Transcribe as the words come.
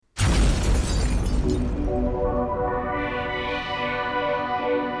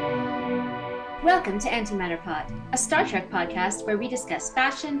Welcome to Antimatter Pod, a Star Trek podcast where we discuss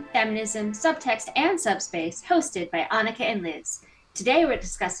fashion, feminism, subtext, and subspace, hosted by Annika and Liz. Today we're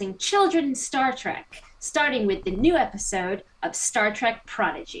discussing children in Star Trek, starting with the new episode of Star Trek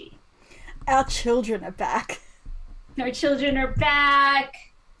Prodigy. Our children are back. Our children are back,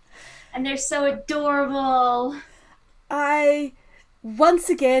 and they're so adorable. I, once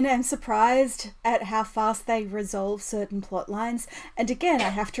again, am surprised at how fast they resolve certain plot lines. And again, I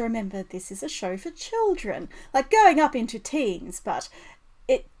have to remember this is a show for children. Like, going up into teens, but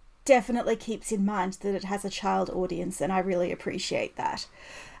it definitely keeps in mind that it has a child audience, and I really appreciate that.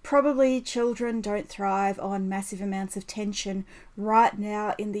 Probably children don't thrive on massive amounts of tension right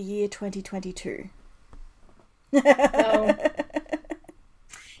now in the year 2022. No.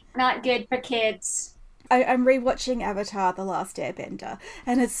 Not good for kids. I'm rewatching Avatar: The Last Airbender,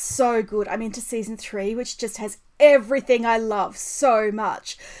 and it's so good. I'm into season 3, which just has everything I love so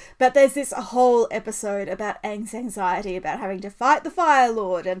much. But there's this whole episode about Aang's anxiety about having to fight the Fire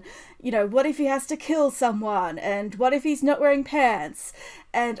Lord, and, you know, what if he has to kill someone, and what if he's not wearing pants?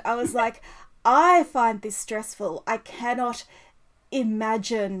 And I was like, I find this stressful. I cannot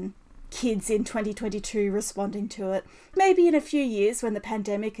imagine kids in 2022 responding to it. Maybe in a few years when the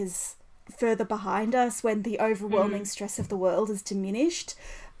pandemic is further behind us, when the overwhelming stress of the world is diminished.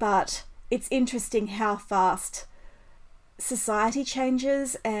 But it's interesting how fast society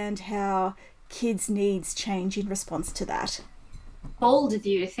changes and how kids' needs change in response to that. Bold of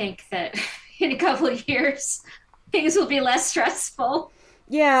you to think that in a couple of years things will be less stressful.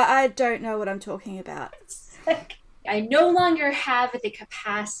 Yeah, I don't know what I'm talking about. I no longer have the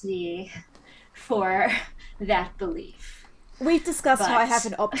capacity for that belief. We've discussed how I have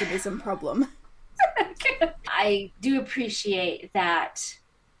an optimism problem. I do appreciate that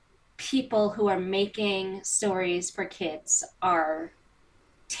people who are making stories for kids are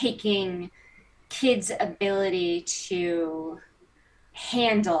taking kids' ability to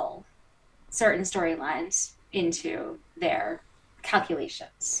handle certain storylines into their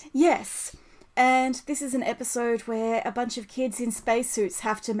calculations. Yes. And this is an episode where a bunch of kids in spacesuits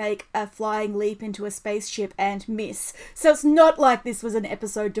have to make a flying leap into a spaceship and miss. So it's not like this was an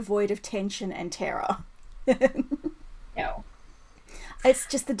episode devoid of tension and terror. No. It's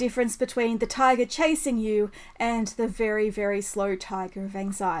just the difference between the tiger chasing you and the very, very slow tiger of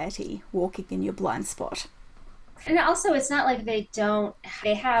anxiety walking in your blind spot. And also, it's not like they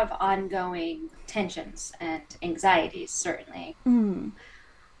have ongoing tensions and anxieties, certainly.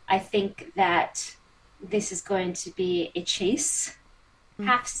 I think that this is going to be a chase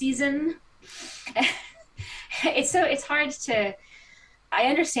half season. It's hard to... I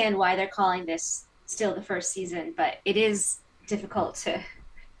understand why they're calling this still the first season, but it is difficult to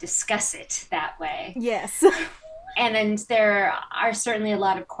discuss it that way. Yes. And then there are certainly a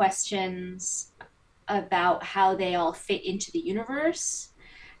lot of questions about how they all fit into the universe.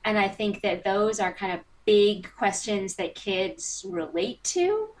 And I think that those are kind of big questions that kids relate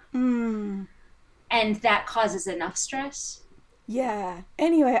to. And that causes enough stress. Yeah.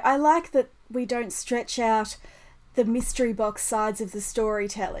 Anyway, I like that we don't stretch out the mystery box sides of the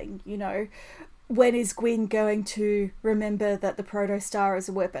storytelling, you know. When is Gwyn going to remember that the protostar is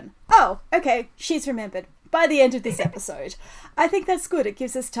a weapon? Oh, okay, she's remembered by the end of this episode. I think that's good. It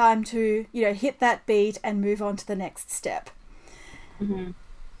gives us time to, you know, hit that beat and move on to the next step.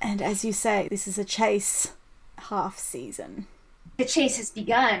 And as you say, this is a chase half season. The chase has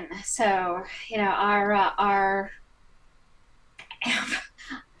begun. So, you know, our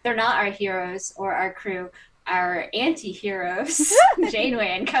they're not our heroes or our crew. Our anti-heroes, Janeway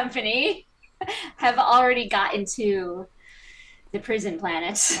and company, have already gotten to the prison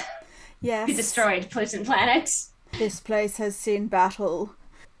planet. Yes. The destroyed prison planet. This place has seen battle.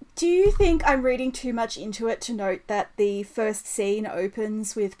 Do you think I'm reading too much into it to note that the first scene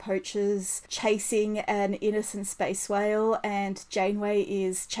opens with poachers chasing an innocent space whale and Janeway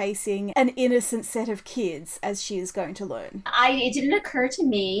is chasing an innocent set of kids, as she is going to learn? It didn't occur to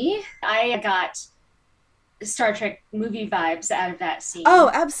me. I got Star Trek movie vibes out of that scene.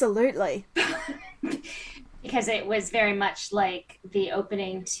 Oh, absolutely. Because it was very much like the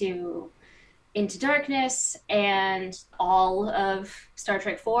opening to Into Darkness and all of Star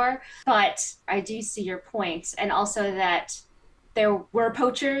Trek 4. But I do see your point. And also that there were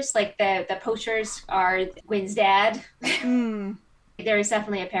poachers, like the poachers are Gwyn's dad. There is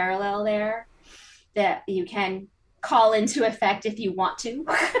definitely a parallel there that you can call into effect if you want to.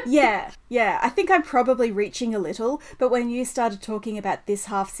 Yeah, yeah. I think I'm probably reaching a little, but when you started talking about this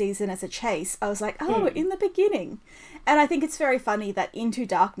half season as a chase, I was like, oh, in the beginning. And I think it's very funny that Into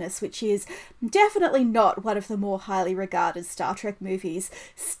Darkness, which is definitely not one of the more highly regarded Star Trek movies,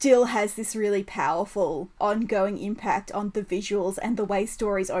 still has this really powerful ongoing impact on the visuals and the way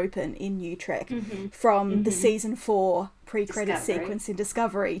stories open in New Trek, from the season 4 pre-credit sequence in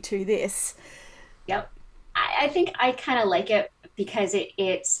Discovery to this. Yep. I think I kind of like it because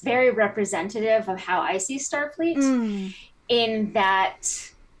it's very representative of how I see Starfleet, in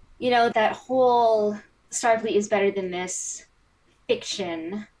that, that whole Starfleet is better than this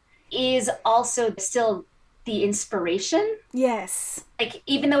fiction is also still the inspiration. Yes. Like,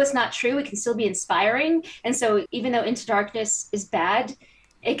 even though it's not true, it can still be inspiring. And so even though Into Darkness is bad,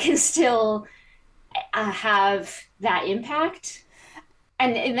 it can still have that impact.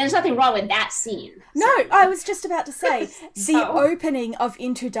 And there's nothing wrong with that scene. No, I was just about to say, the opening of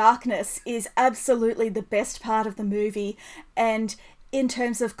Into Darkness is absolutely the best part of the movie, and in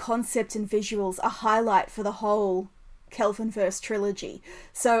terms of concept and visuals, a highlight for the whole Kelvinverse trilogy.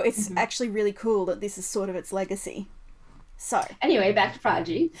 So it's actually really cool that this is sort of its legacy. So anyway, back to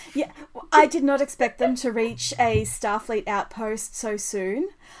Prodigy. Yeah, I did not expect them to reach a Starfleet outpost so soon.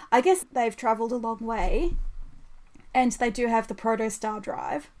 I guess they've travelled a long way. And they do have the protostar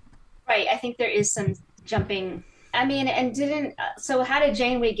drive. Right, I think there is some jumping. I mean, and so how did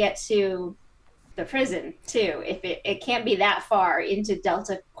Janeway get to the prison, too, if it can't be that far into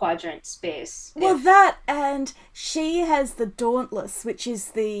Delta Quadrant space? Well, that, and she has the Dauntless, which is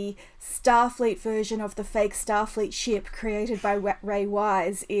the Starfleet version of the fake Starfleet ship created by Ray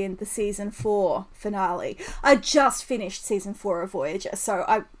Wise in the season 4 finale. I just finished season 4 of Voyager, so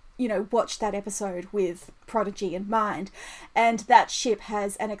I watched that episode with Prodigy in mind, and that ship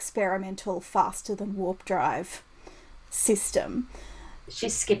has an experimental faster than warp drive system.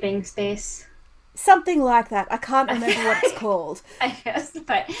 She's skipping space. Something like that. I can't remember what it's called. I guess,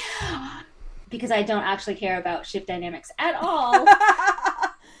 but because I don't actually care about ship dynamics at all.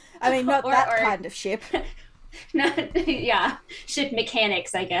 I mean, not that kind of ship. Yeah, ship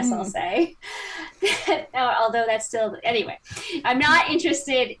mechanics, I guess I'll say. Although that's still, anyway, I'm not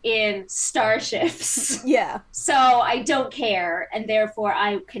interested in starships. Yeah. So I don't care, and therefore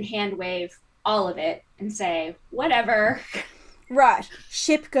I can hand wave all of it and say, whatever. Right.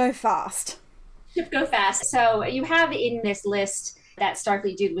 Ship go fast. Ship go fast. So you have in this list that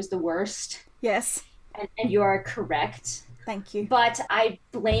Starfleet dude was the worst. Yes. And you are correct. Thank you. But I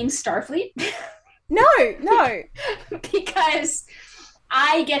blame Starfleet. No. Because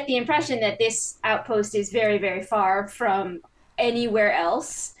I get the impression that this outpost is very, very far from anywhere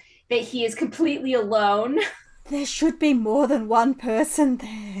else, that he is completely alone. There should be more than one person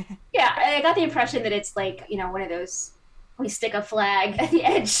there. Yeah, I got the impression that it's like, one of those, we stick a flag at the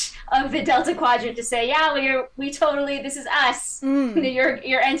edge of the Delta Quadrant to say, yeah, we totally, this is us.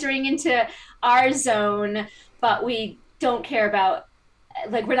 You're entering into our zone, but we don't care about,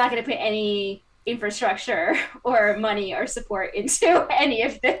 like, we're not going to put any infrastructure or money or support into any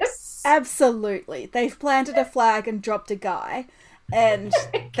of this. Absolutely. They've planted a flag and dropped a guy, and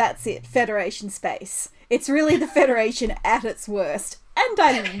that's it. Federation space. It's really the Federation at its worst, and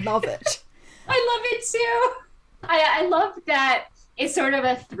I love it. I love it too. I love that it's sort of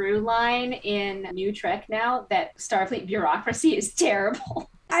a through line in New Trek now that Starfleet bureaucracy is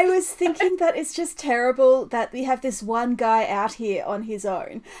terrible. I was thinking that it's just terrible that we have this one guy out here on his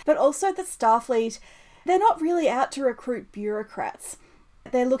own, but also that Starfleet, they're not really out to recruit bureaucrats.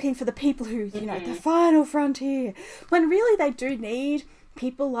 They're looking for the people who, the final frontier, when really they do need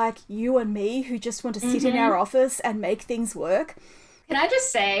people like you and me who just want to sit in our office and make things work. Can I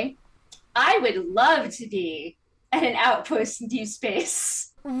just say, I would love to be at an outpost in deep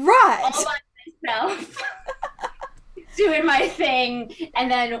space. Right. All by myself. Doing my thing,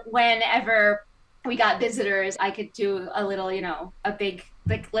 and then whenever we got visitors, I could do a little, a big,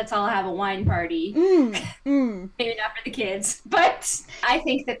 like, let's all have a wine party. Maybe not for the kids, but I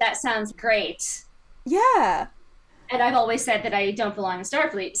think that sounds great. Yeah. And I've always said that I don't belong in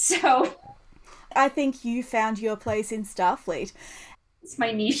Starfleet, so I think you found your place in Starfleet. It's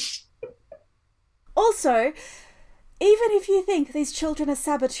my niche. Also, even if you think these children are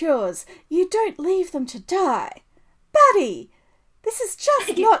saboteurs, you don't leave them to die. Buddy, this is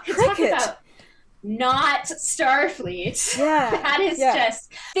just not cricket. Talk about not Starfleet. Yeah. That is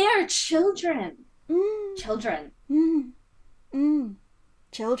just, they're children. Children.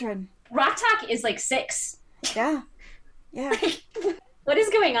 Children. Rock Talk is like 6. Yeah. What is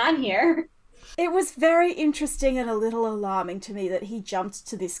going on here? It was very interesting and a little alarming to me that he jumped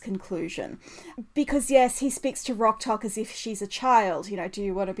to this conclusion. Because, yes, he speaks to Rok-Tahk as if she's a child. You know, do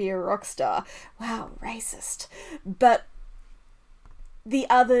you want to be a rock star? Wow, racist. But the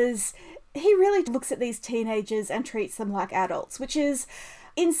others, he really looks at these teenagers and treats them like adults, which is,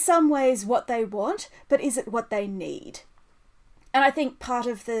 in some ways, what they want, but is it what they need? And I think part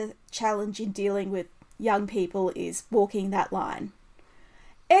of the challenge in dealing with young people is walking that line.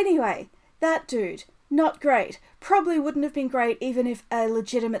 Anyway, that dude, not great. Probably wouldn't have been great even if a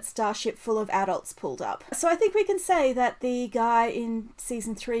legitimate starship full of adults pulled up. So I think we can say that the guy in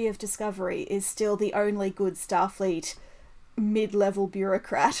season 3 of Discovery is still the only good Starfleet mid-level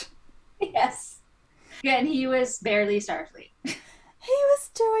bureaucrat. Yes. Yeah, and he was barely Starfleet. He was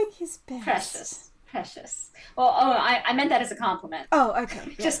doing his best. Precious. Well, I meant that as a compliment. Oh,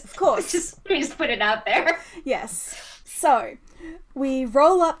 okay. Yes, of course. We just put it out there. Yes. So, we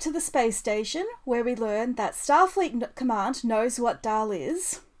roll up to the space station where we learn that Starfleet Command knows what Dal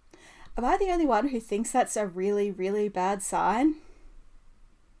is. Am I the only one who thinks that's a really, really bad sign?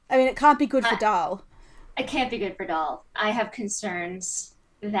 I mean, it can't be good for Dal. It can't be good for Dal. I have concerns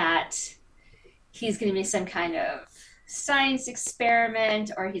that he's going to be some kind of science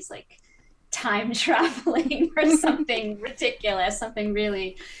experiment, or he's like time traveling or something ridiculous, something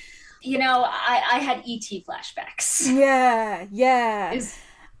really, you know, I had E.T. flashbacks. Yeah.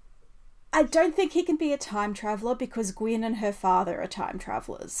 I don't think he can be a time traveler because Gwyn and her father are time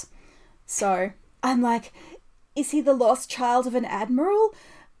travelers. So I'm like, is he the lost child of an admiral?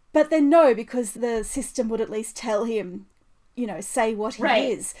 But then no, because the system would at least tell him, you know, say what he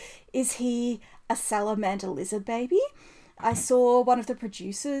is. Is he a salamander lizard baby? I saw one of the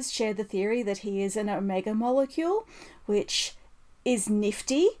producers share the theory that he is an omega molecule, which is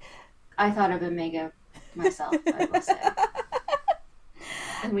nifty. I thought of omega myself, I will say.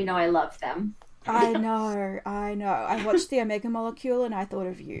 And we know I love them. I know. I watched the omega molecule and I thought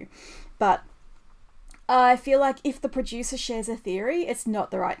of you. But I feel like if the producer shares a theory, it's not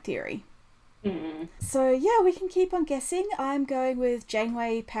the right theory. Mm. So yeah, we can keep on guessing. I'm going with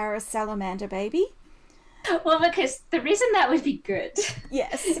Janeway Paris Salamander Baby. Well, because the reason that would be good,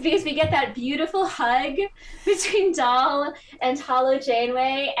 yes, is because we get that beautiful hug between Dal and Hollow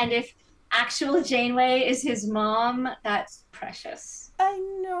Janeway, and if actual Janeway is his mom, that's precious. I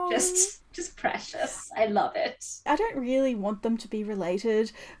know. Just precious. I love it. I don't really want them to be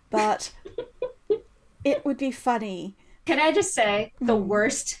related, but it would be funny. Can I just say, the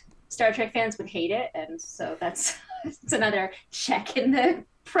worst Star Trek fans would hate it, and so it's another check in the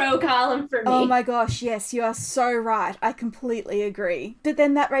pro column for me. Oh my gosh, yes, you are so right. I completely agree. But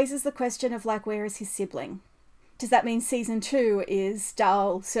then that raises the question of, like, where is his sibling? Does that mean season 2 is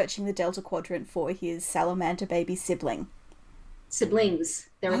Dal searching the Delta Quadrant for his salamander baby sibling? Siblings.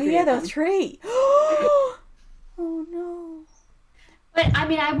 There were three. Oh yeah, of there them. were 3. Oh no. But I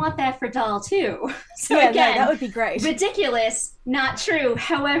mean, I want that for Dal too. So yeah, again, no, that would be great. Ridiculous, not true.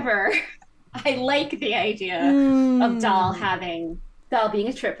 However, I like the idea of Dal being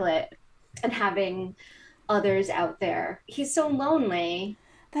a triplet and having others out there. He's so lonely.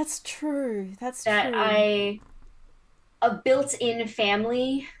 That's true. A built-in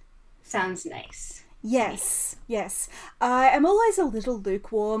family sounds nice. Yes. I am always a little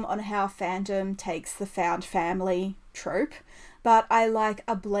lukewarm on how fandom takes the found family trope, but I like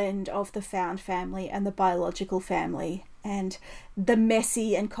a blend of the found family and the biological family and the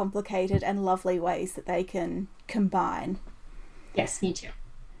messy and complicated and lovely ways that they can combine. Yes, me too.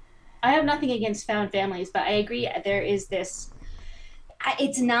 I have nothing against found families, but I agree there is this...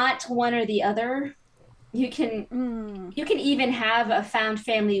 It's not one or the other. You can even have a found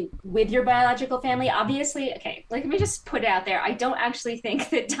family with your biological family. Obviously, okay, let me just put it out there. I don't actually think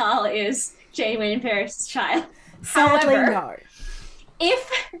that Dal is Janeway and Paris' child. Sadly, However, no.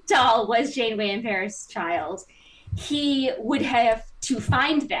 If Dal was Janeway and Paris' child, he would have to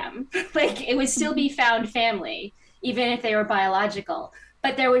find them. Like, it would still be found family, even if they were biological.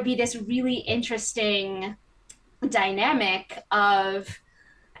 But there would be this really interesting dynamic of,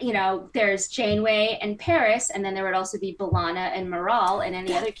 you know, there's Janeway and Paris, and then there would also be B'Elanna and Maral and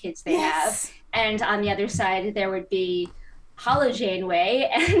any other kids they have. And on the other side, there would be Hollow Janeway,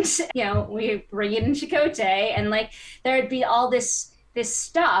 and, you know, we bring in Chakotay, and, like, there would be all this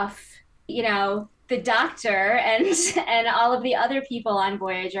stuff, you know, the Doctor and all of the other people on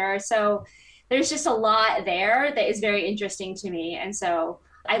Voyager. So there's just a lot there that is very interesting to me. And so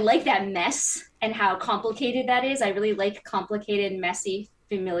I like that mess and how complicated that is. I really like complicated, messy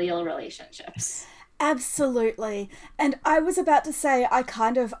familial relationships. Absolutely. And I was about to say,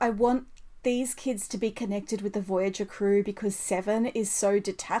 I want these kids to be connected with the Voyager crew because Seven is so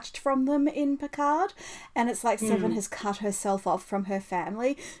detached from them in Picard, and it's like Seven has cut herself off from her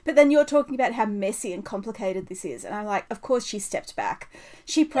family. But then you're talking about how messy and complicated this is, and I'm like, of course she stepped back.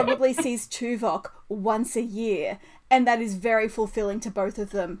 She probably sees Tuvok once a year, and that is very fulfilling to both of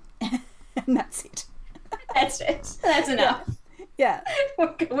them. And that's it. That's it. That's enough. Yeah.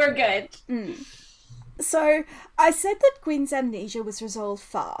 We're good. So I said that Gwyn's amnesia was resolved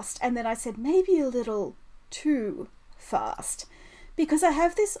fast, and then I said maybe a little too fast, because I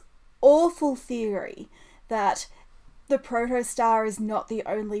have this awful theory that the protostar is not the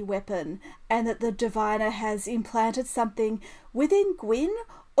only weapon, and that the diviner has implanted something within Gwyn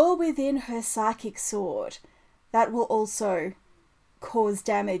or within her psychic sword that will also cause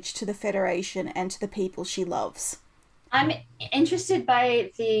damage to the Federation and to the people she loves. I'm interested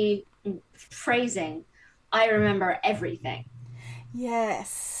by the phrasing. I remember everything.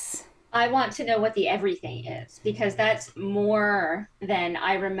 Yes. I want to know what the everything is, because that's more than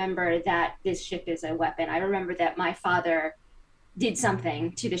I remember that this ship is a weapon. I remember that my father did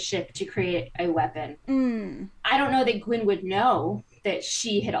something to the ship to create a weapon. I don't know that Gwyn would know that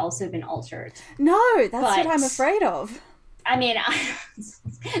she had also been altered. No, that's what I'm afraid of. I mean,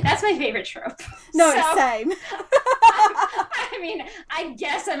 that's my favorite trope. No, so, same. I mean, I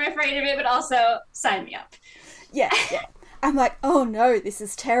guess I'm afraid of it, but also sign me up. Yeah. I'm like, oh no, this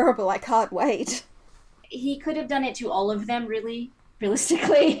is terrible. I can't wait. He could have done it to all of them, really,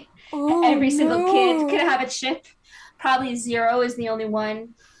 realistically. Every single kid could have a chip. Probably Zero is the only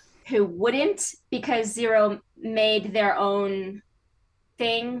one who wouldn't, because Zero made their own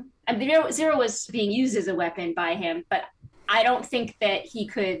thing. I mean, Zero was being used as a weapon by him, but I don't think that he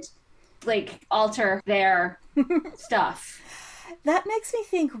could, like, alter their stuff. That makes me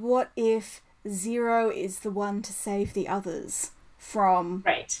think, what if Zero is the one to save the others from...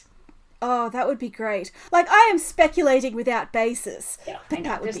 Right. Oh, that would be great. Like, I am speculating without basis. Yeah, but I know.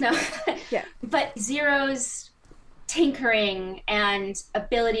 That would be Yeah. But Zero's tinkering and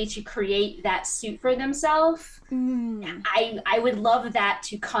ability to create that suit for themselves, I would love that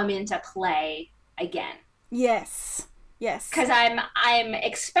to come into play again. Yes. Because I'm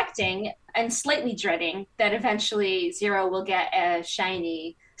expecting and slightly dreading that eventually Zero will get a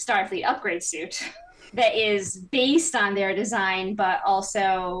shiny Starfleet upgrade suit that is based on their design, but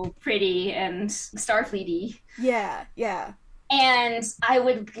also pretty and Starfleet-y. Yeah. And I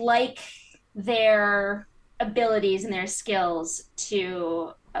would like their abilities and their skills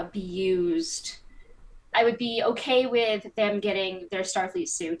to be used. I would be okay with them getting their Starfleet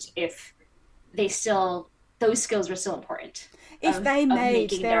suit if those skills were still important. If they made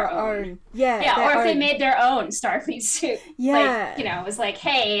their own. Yeah, or if they made their own Starfleet suit. Yeah. Like, it was like,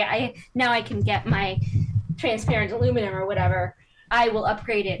 hey, I can get my transparent aluminum or whatever. I will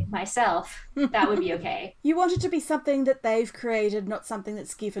upgrade it myself. That would be okay. You want it to be something that they've created, not something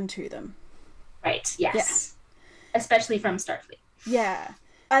that's given to them. Right, yes. Yeah. Especially from Starfleet. Yeah.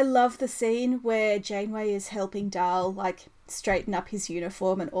 I love the scene where Janeway is helping Dal, like, straighten up his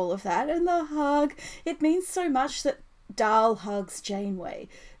uniform and all of that, and the hug. It means so much that Dal hugs Janeway,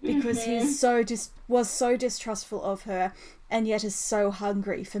 because he was so distrustful of her, and yet is so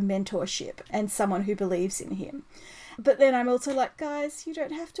hungry for mentorship and someone who believes in him. But then I'm also like, guys, you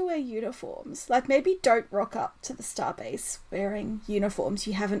don't have to wear uniforms. Like, maybe don't rock up to the starbase wearing uniforms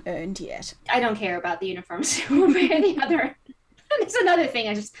you haven't earned yet. I don't care about the uniforms one way or the other. It's another thing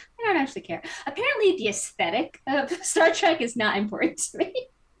I don't actually care. Apparently the aesthetic of Star Trek is not important to me,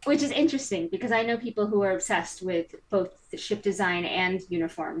 which is interesting because I know people who are obsessed with both the ship design and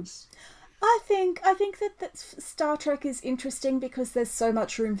uniforms. I think that Star Trek is interesting because there's so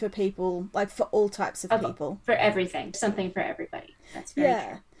much room for people, like for all types of people. For everything. Something for everybody. That's very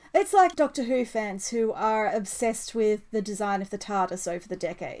true. It's like Doctor Who fans who are obsessed with the design of the TARDIS over the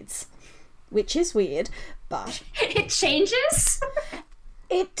decades. Which is weird, but... It changes?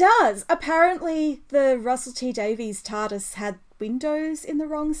 It does. Apparently, the Russell T Davies TARDIS had windows in the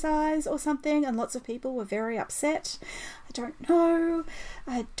wrong size or something, and lots of people were very upset. I don't know.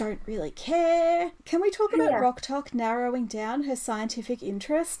 I don't really care. Can we talk about Rok-Tahk narrowing down her scientific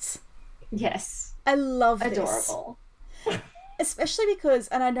interests? Yes. I love this. Adorable. Especially because,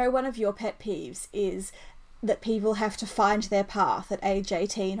 and I know one of your pet peeves is that people have to find their path at age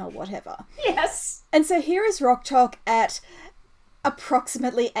 18 or whatever. Yes. And so here is Rok-Tahk at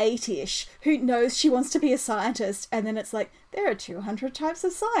approximately 8-ish, who knows she wants to be a scientist, and then it's like, there are 200 types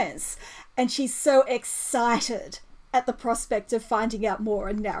of science. And she's so excited at the prospect of finding out more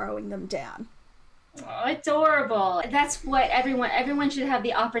and narrowing them down. Oh, adorable. That's what everyone should have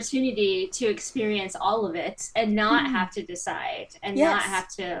the opportunity to experience all of it and not have to decide and not have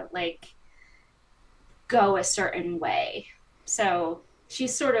to, like, go a certain way. So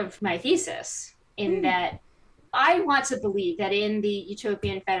she's sort of my thesis in that I want to believe that in the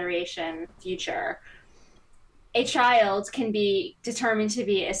Utopian Federation future, a child can be determined to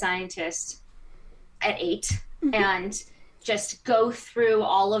be a scientist at 8 and just go through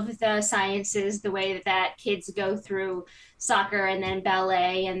all of the sciences the way that kids go through soccer and then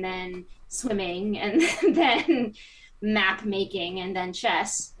ballet and then swimming and then map making and then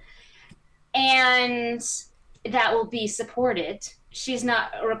chess. And that will be supported. She's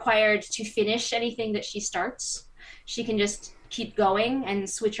not required to finish anything that she starts. She can just keep going and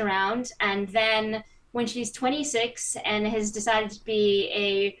switch around. And then when she's 26 and has decided to be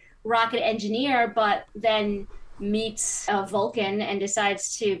a rocket engineer, but then meets a Vulcan and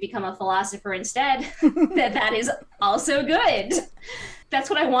decides to become a philosopher instead, that is also good. That's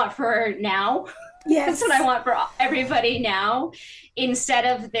what I want for her now. Yes. That's what I want for everybody now. Instead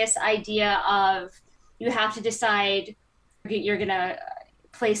of this idea of you have to decide you're going to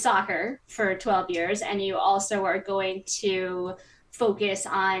play soccer for 12 years and you also are going to focus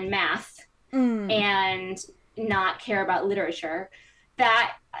on math and not care about literature.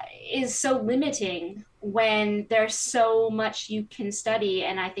 That is so limiting when there's so much you can study,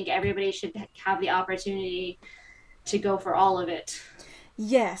 and I think everybody should have the opportunity to go for all of it.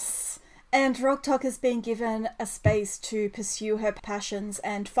 Yes. And Rok-Tahk has been given a space to pursue her passions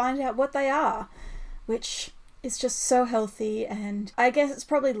and find out what they are, which is just so healthy. And I guess it's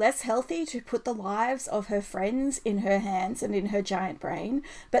probably less healthy to put the lives of her friends in her hands and in her giant brain,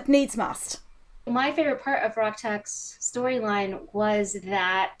 but needs must. My favorite part of Rok-Tahk's storyline was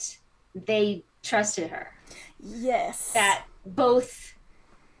that they trusted her. Yes. That both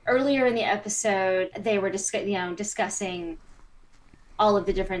earlier in the episode, they were discussing all of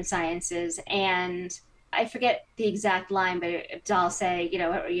the different sciences, and I forget the exact line, but I'll say,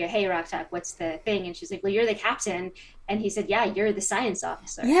 hey, Rok-Tahk, what's the thing? And she's like, well, you're the captain. And he said, yeah, you're the science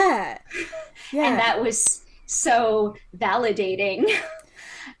officer. Yeah. Yeah. And that was so validating.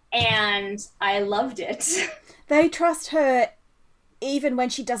 And I loved it. They trust her even when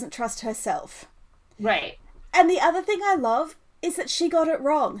she doesn't trust herself. Right. And the other thing I love is that she got it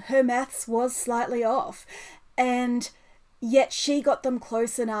wrong. Her maths was slightly off. And yet she got them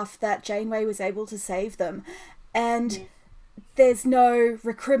close enough that Janeway was able to save them. And there's no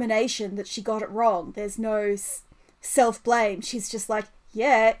recrimination that she got it wrong. There's no self-blame. She's just like,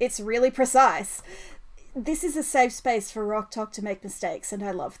 yeah, it's really precise. This is a safe space for Rok-Tahk to make mistakes, and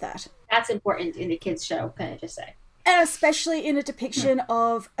I love that. That's important in a kids' show, can I just say? And especially in a depiction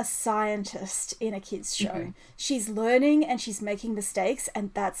of a scientist in a kids' show. She's learning and she's making mistakes,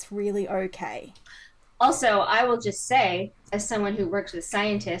 and that's really okay. Also, I will just say, as someone who works with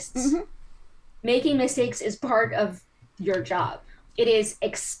scientists, making mistakes is part of your job. It is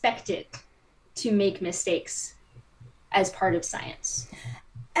expected to make mistakes as part of science.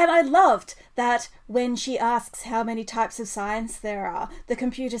 And I loved that when she asks how many types of science there are, the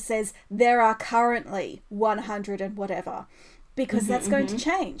computer says there are currently 100 and whatever, because that's going to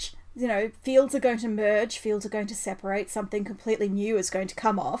change. Fields are going to merge, fields are going to separate, something completely new is going to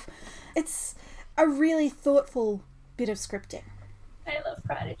come off. It's a really thoughtful bit of scripting. I love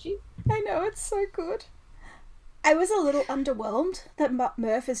Prodigy. I know, it's so good. I was a little underwhelmed that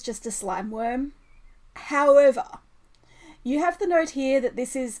Murph is just a slime worm. However, you have the note here that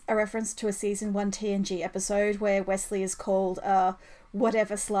this is a reference to a season 1 TNG episode where Wesley is called a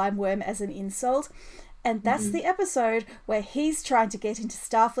whatever slime worm as an insult. And that's the episode where he's trying to get into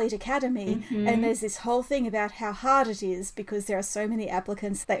Starfleet Academy, and there's this whole thing about how hard it is because there are so many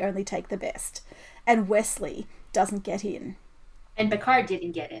applicants, they only take the best. And Wesley doesn't get in. And Picard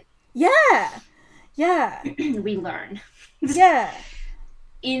didn't get in. Yeah! Yeah. We learn. Yeah.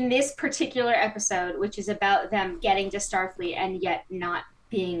 In this particular episode, which is about them getting to Starfleet and yet not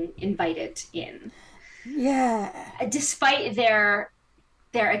being invited in. Yeah. Despite their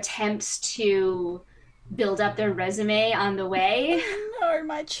attempts to build up their resume on the way. No,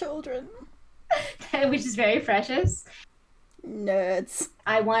 my children. Which is very precious. Nerds.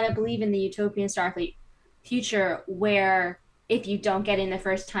 I want to believe in the Utopian Starfleet future where if you don't get in the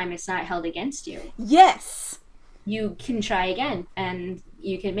first time, it's not held against you. Yes. You can try again and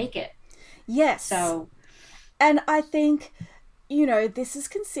you can make it. Yes. So, and I think, this is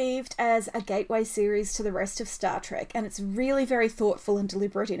conceived as a gateway series to the rest of Star Trek, and it's really very thoughtful and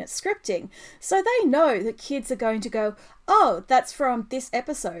deliberate in its scripting. So they know that kids are going to go, oh, that's from this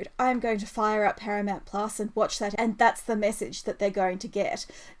episode. I'm going to fire up Paramount Plus and watch that, and that's the message that they're going to get.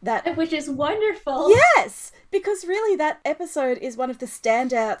 Which is wonderful. Yes! Because really that episode is one of the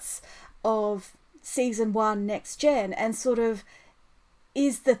standouts of season 1 Next Gen, and sort of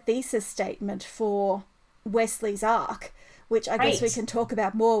is the thesis statement for Wesley's arc, which I guess we Right. can talk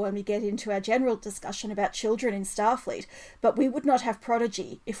about more when we get into our general discussion about children in Starfleet. But we would not have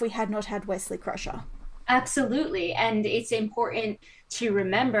Prodigy if we had not had Wesley Crusher. Absolutely. And it's important to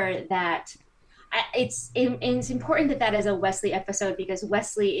remember that it's important that that is a Wesley episode because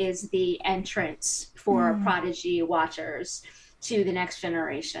Wesley is the entrance for Prodigy watchers to the next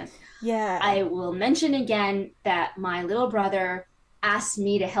generation. Yeah. I will mention again that my little brother asked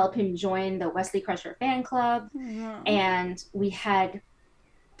me to help him join the Wesley Crusher fan club, and we had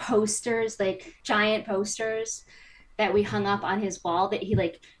posters, like giant posters that we hung up on his wall that he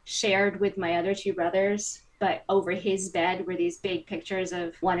like shared with my other two brothers. But over his bed were these big pictures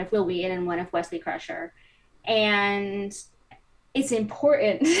of one of Will Wheaton and one of Wesley Crusher. And it's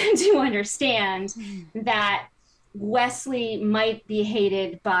important to understand that Wesley might be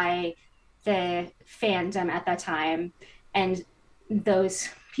hated by the fandom at that time. And those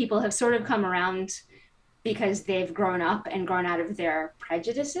people have sort of come around because they've grown up and grown out of their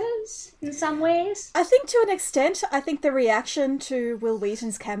prejudices in some ways. I think to an extent, I think the reaction to Will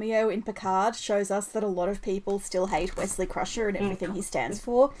Wheaton's cameo in Picard shows us that a lot of people still hate Wesley Crusher and everything he stands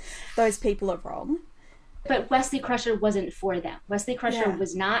for. Those people are wrong. But Wesley Crusher wasn't for them. Wesley Crusher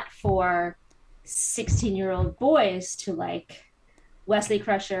was not for 16-year-old boys to like. Wesley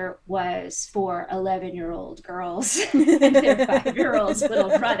Crusher was for 11-year-old girls and their 5-year-old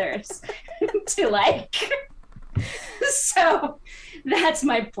little brothers to like. So that's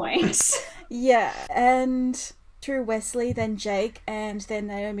my point. Yeah, and through Wesley, then Jake, and then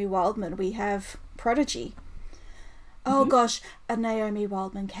Naomi Wildman, we have Prodigy. Oh gosh, a Naomi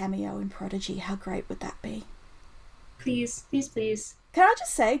Wildman cameo in Prodigy. How great would that be? Please, please, please. Can I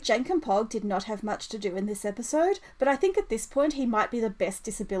just say, Jankum Pog did not have much to do in this episode, but I think at this point he might be the best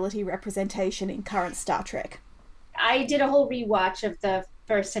disability representation in current Star Trek. I did a whole rewatch of the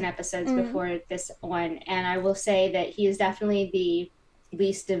first 10 episodes before this one, and I will say that he is definitely the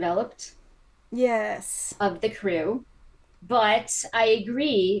least developed of the crew. But I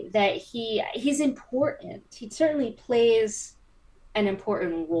agree that he's important. He certainly plays an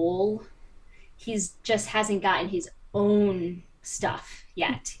important role. He's just hasn't gotten his own stuff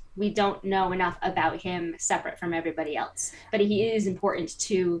yet. We don't know enough about him separate from everybody else, but he is important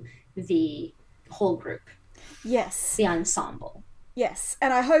to the whole group. Yes. The ensemble. Yes,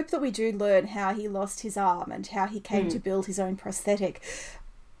 and I hope that we do learn how he lost his arm and how he came to build his own prosthetic.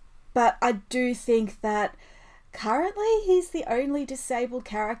 But I do think that currently he's the only disabled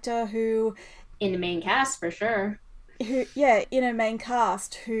character who... In the main cast, for sure. In a main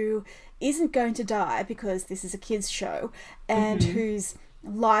cast who isn't going to die because this is a kids' show and whose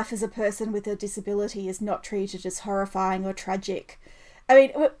life as a person with a disability is not treated as horrifying or tragic. I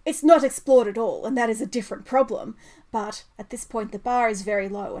mean, it's not explored at all, and that is a different problem. But at this point, the bar is very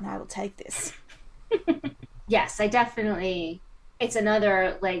low, and I will take this. Yes, I definitely... It's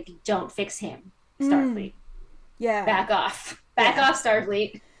another, like, don't fix him, Starfleet. Yeah. Back off. Back off,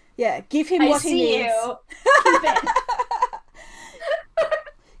 Starfleet. Yeah, give him what he needs. You. Keep it.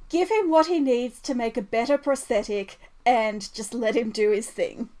 Give him what he needs to make a better prosthetic and just let him do his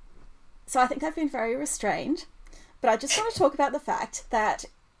thing. So I think I've been very restrained, but I just want to talk about the fact that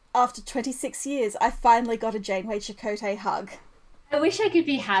after 26 years, I finally got a Janeway Chakotay hug. I wish I could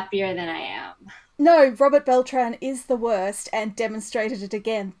be happier than I am. No, Robert Beltran is the worst and demonstrated it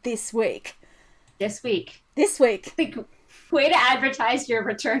again this week. This week. Like, way to advertise your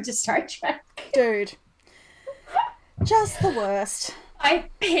return to Star Trek. Dude. Just the worst. By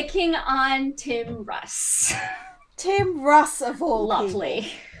picking on Tim Russ. Tim Russ of all Lovely.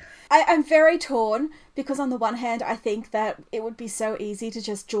 people. I'm very torn because on the one hand I think that it would be so easy to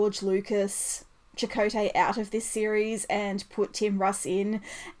just George Lucas Chakotay out of this series and put Tim Russ in,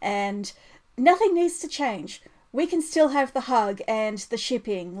 and nothing needs to change. We can still have the hug and the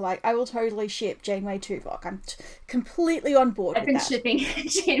shipping. Like, I will totally ship Janeway Tuvok. I'm completely on board with that. I've been shipping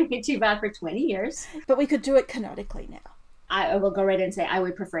Janeway Tuvok for 20 years. But we could do it canonically now. I will go right in and say I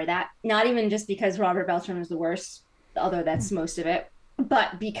would prefer that. Not even just because Robert Beltran was the worst, although that's most of it,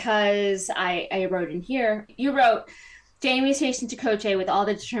 but because I wrote in here, you wrote, Janeway stationed to Chakotay with all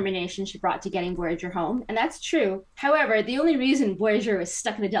the determination she brought to getting Voyager home, and that's true. However, the only reason Voyager was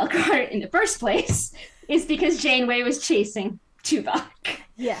stuck in the Delcar in the first place is because Janeway was chasing Tuvok.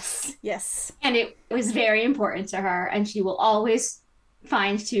 Yes. And it was very important to her, and she will always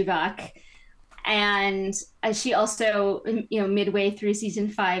find Tuvok. And she also, midway through season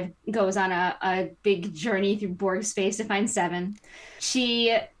 5, goes on a big journey through Borg space to find Seven.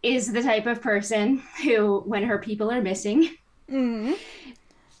 She is the type of person who, when her people are missing,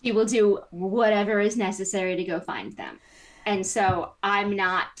 she will do whatever is necessary to go find them. And so I'm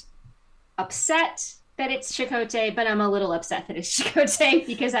not upset that it's Chakotay, but I'm a little upset that it's Chakotay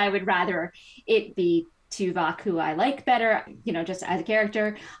because I would rather it be Tuvok, who I like better, just as a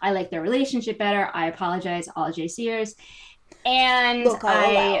character. I like their relationship better. I apologize, all JCers. And Look,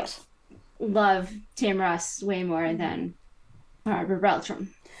 I'll allow I it. love Tim Russ way more than Robert Beltram.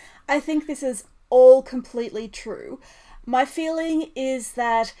 I think this is all completely true. My feeling is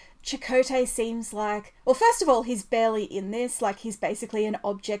that Chakotay seems like... Well, first of all, he's barely in this. Like, he's basically an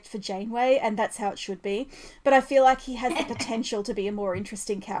object for Janeway, and that's how it should be. But I feel like he has the potential to be a more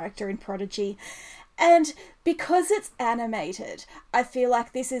interesting character in Prodigy. And because it's animated, I feel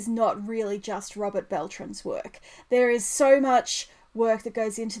like this is not really just Robert Beltran's work. There is so much work that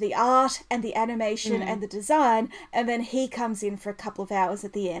goes into the art and the animation and the design, and then he comes in for a couple of hours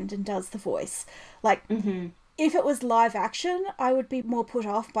at the end and does the voice. Like, if it was live action, I would be more put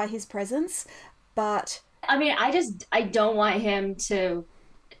off by his presence, but... I mean, I don't want him to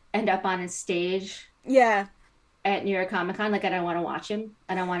end up on a stage Yeah. at New York Comic Con. Like, I don't want to watch him.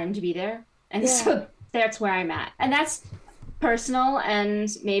 I don't want him to be there. And so that's where I'm at. And that's personal and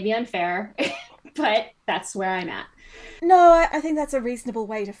maybe unfair, but that's where I'm at. No, I think that's a reasonable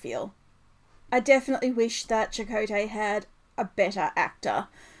way to feel. I definitely wish that Chakotay had a better actor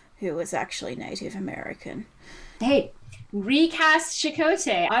who was actually Native American. Hey, recast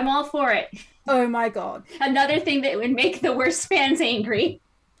Chakotay. I'm all for it. Oh my god. Another thing that would make the worst fans angry.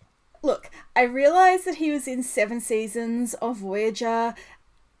 Look, I realise that he was in 7 seasons of Voyager,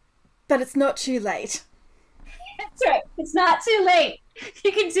 but it's not too late. That's right. It's not too late.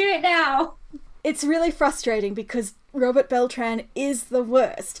 You can do it now. It's really frustrating because Robert Beltran is the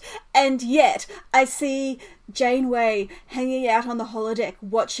worst, and yet I see Janeway hanging out on the holodeck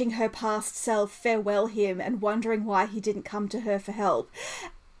watching her past self farewell him and wondering why he didn't come to her for help.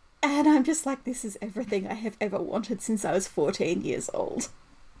 And I'm just like, this is everything I have ever wanted since I was 14 years old.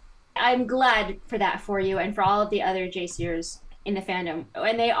 I'm glad for that for you and for all of the other JCers in the fandom.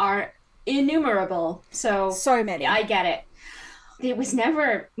 And they are innumerable. So many. I get it. It was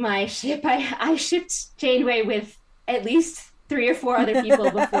never my ship. I shipped Janeway with at least 3 or 4 other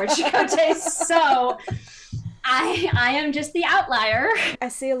people before Chakotay. So I am just the outlier. I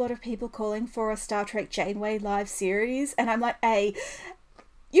see a lot of people calling for a Star Trek Janeway live series, and I'm like, A,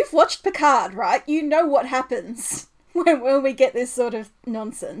 you've watched Picard, right? You know what happens when we get this sort of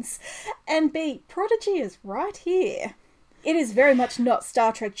nonsense. And B, Prodigy is right here. It is very much not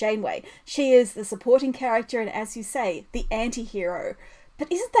Star Trek Janeway. She is the supporting character and, as you say, the anti-hero.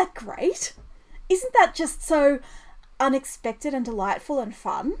 But isn't that great? Isn't that just so unexpected and delightful and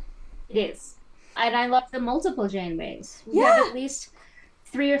fun? It is. And I love the multiple Janeways. We Yeah. have at least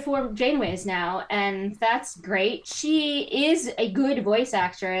 3 or 4 Janeways now, and that's great. She is a good voice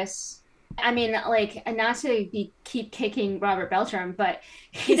actress. I mean, like, not to keep kicking Robert Beltram, but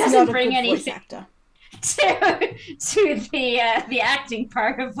he He's doesn't not a bring good anything voice actor. to the acting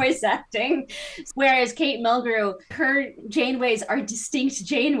part of voice acting, whereas Kate Mulgrew, her Janeways are distinct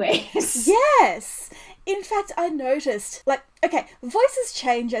Janeways. Yes! In fact, I noticed, okay, voices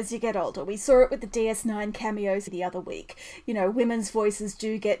change as you get older. We saw it with the DS9 cameos the other week. You know, women's voices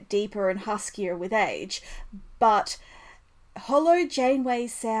do get deeper and huskier with age, but Holo Janeway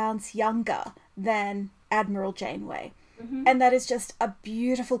sounds younger than Admiral Janeway. Mm-hmm. And that is just a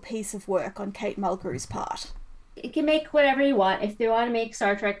beautiful piece of work on Kate Mulgrew's part. You can make whatever you want. If they want to make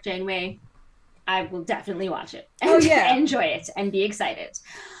Star Trek Janeway, I will definitely watch it and enjoy it and be excited.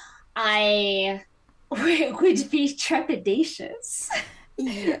 I would be trepidatious.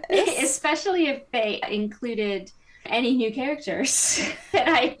 Yes. Especially if they included any new characters that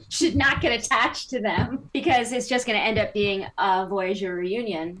I should not get attached to them, because it's just going to end up being a Voyager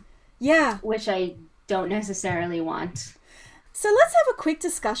reunion. Yeah. Which I don't necessarily want. So let's have a quick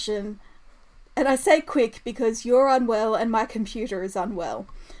discussion, and I say quick because you're unwell and my computer is unwell,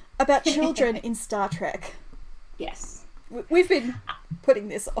 about children in Star Trek. Yes. We've been putting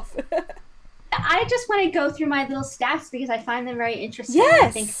this off. I just want to go through my little stats because I find them very interesting. Yes!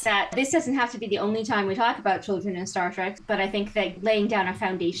 I think that this doesn't have to be the only time we talk about children in Star Trek, but I think that laying down a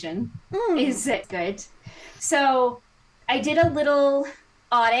foundation is good. So I did a little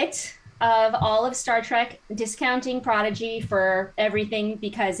audit of all of Star Trek, discounting Prodigy for everything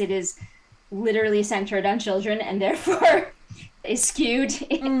because it is literally centered on children and therefore is skewed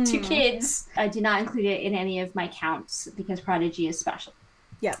to kids. I did not include it in any of my counts because Prodigy is special.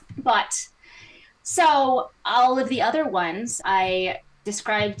 Yeah. But so all of the other ones, I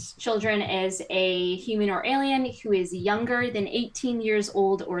described children as a human or alien who is younger than 18 years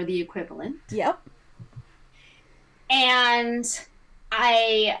old or the equivalent. Yep. And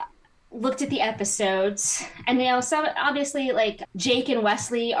I looked at the episodes, and some obviously like Jake and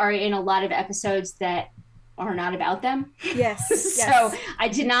Wesley are in a lot of episodes that are not about them. Yes. So I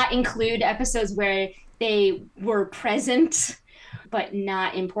did not include episodes where they were present but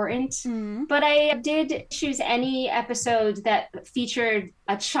not important. But I did choose any episode that featured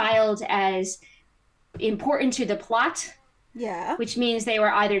a child as important to the plot. Yeah. Which means they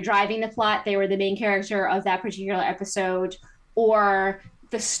were either driving the plot, they were the main character of that particular episode, or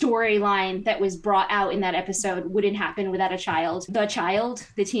the storyline that was brought out in that episode wouldn't happen without a child. The Child,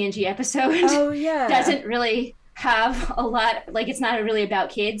 the TNG episode, doesn't really have a lot, like it's not really about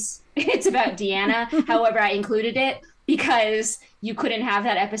kids. It's about Deanna. However, I included it because you couldn't have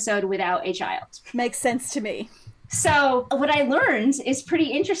that episode without a child. Makes sense to me. So what I learned is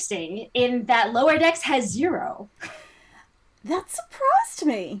pretty interesting in that Lower Decks has 0. That surprised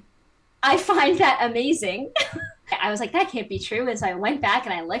me. I find that amazing. I was like, that can't be true. And so I went back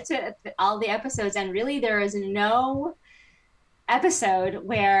and I looked at all the episodes, and really there is no episode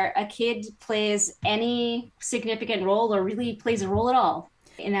where a kid plays any significant role or really plays a role at all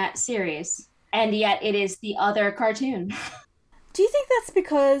in that series. And yet it is the other cartoon. Do you think that's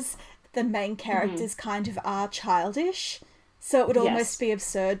because the main characters kind of are childish? So it would almost be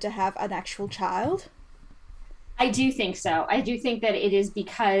absurd to have an actual child? I do think so. I do think that it is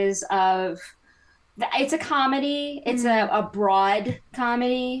because of it's a comedy. It's a broad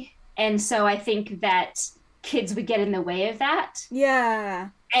comedy. And so I think that kids would get in the way of that. Yeah.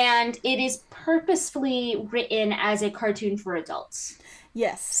 And it is purposefully written as a cartoon for adults.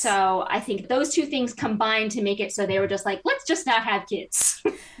 Yes. So I think those two things combined to make it so they were just like, let's just not have kids.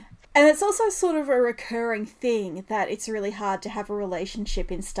 And it's also sort of a recurring thing that it's really hard to have a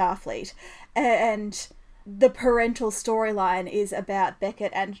relationship in Starfleet. And the parental storyline is about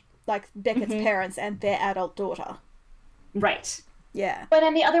Beckett and Beckett's parents and their adult daughter. Right. Yeah. But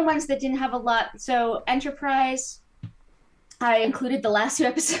then the other ones that didn't have a lot, so Enterprise, I included the last 2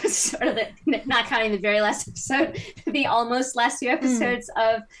 episodes, sort of not counting the very last episode, the almost last 2 episodes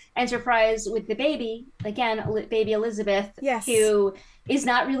of Enterprise with the baby, again, baby Elizabeth, who is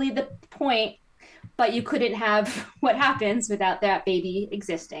not really the point, but you couldn't have what happens without that baby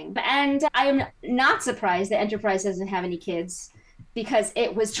existing. And I am not surprised that Enterprise doesn't have any kids, because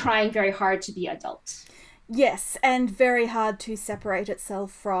it was trying very hard to be adult. Yes, and very hard to separate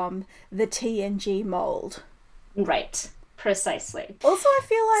itself from the TNG mold. Right, precisely. Also, I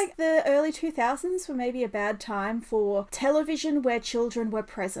feel like the early 2000s were maybe a bad time for television where children were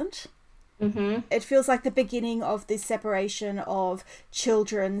present. It feels like the beginning of the separation of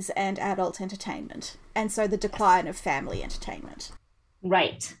children's and adult entertainment, and so the decline of family entertainment.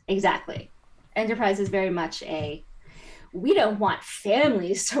 Right, exactly. Enterprise is very much we don't want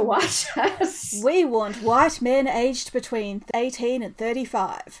families to watch us. We want white men aged between 18 and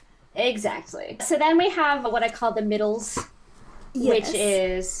 35. Exactly. So then we have what I call the middles, which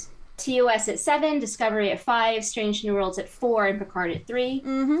is TOS at 7, Discovery at 5, Strange New Worlds at 4, and Picard at 3.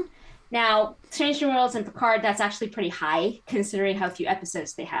 Now, Strange New Worlds and Picard, that's actually pretty high, considering how few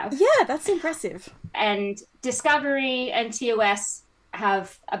episodes they have. Yeah, that's impressive. And Discovery and TOS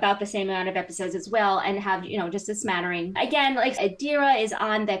have about the same amount of episodes as well, and have, just a smattering. Again, like, Adira is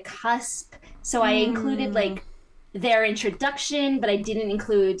on the cusp, so I included, like, their introduction, but I didn't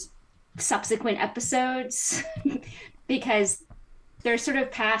include subsequent episodes, because they're sort of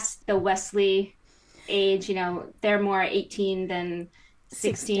past the Wesley age, they're more 18 than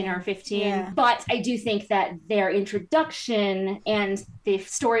 16 or 15. Yeah. But I do think that their introduction and the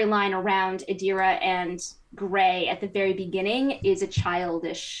storyline around Adira and Gray at the very beginning is a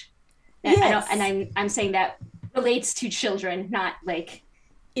childish. Yes. I'm saying that relates to children, not like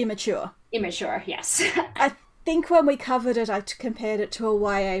immature. Immature, yes. I think when we covered it, I compared it to a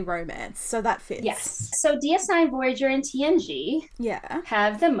YA romance, so that fits. Yes. So DS9, Voyager, and TNG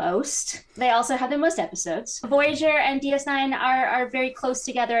have the most. They also have the most episodes. Voyager and DS9 are very close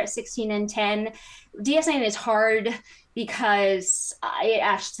together at 16 and 10. DS9 is hard because it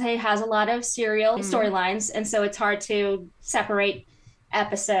actually has a lot of serial storylines, and so it's hard to separate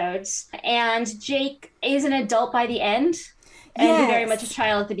episodes. And Jake is an adult by the end, and very much a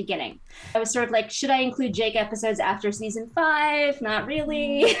child at the beginning. I was sort of like, should I include Jake episodes after season 5? Not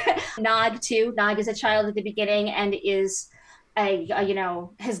really. Nog, too. Nog is a child at the beginning and is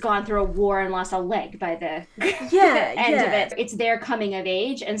has gone through a war and lost a leg by the end of it. It's their coming of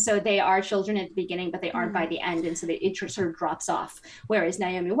age, and so they are children at the beginning, but they aren't by the end, and so it sort of drops off. Whereas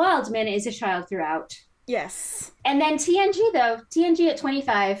Naomi Wildman is a child throughout. Yes. And then TNG, though. TNG at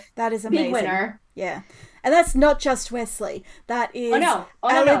 25. That is amazing. Big winner. Yeah. And that's not just Wesley. That is no.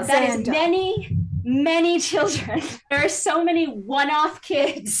 That is many, many children. There are so many one-off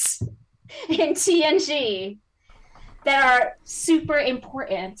kids in TNG that are super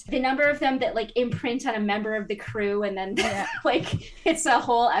important. The number of them that like imprint on a member of the crew, and then like it's a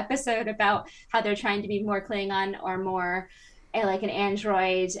whole episode about how they're trying to be more Klingon or more like an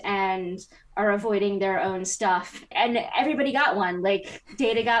android and are avoiding their own stuff. And everybody got one. Like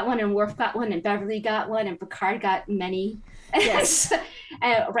Data got one, and Worf got one, and Beverly got one, and Picard got many. Yes.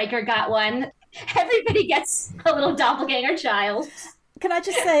 Riker got one. Everybody gets a little doppelganger child. Can I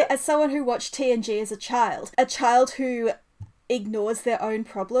just say, as someone who watched TNG as a child who ignores their own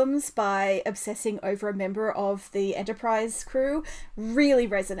problems by obsessing over a member of the Enterprise crew really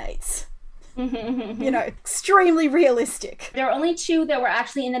resonates. You know, extremely realistic. There are only two that were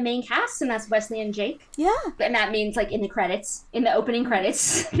actually in the main cast, and that's Wesley and Jake. Yeah. And that means, like, in the credits, in the opening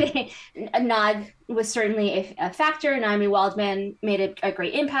credits, Nog was certainly a factor. Naomi Waldman made a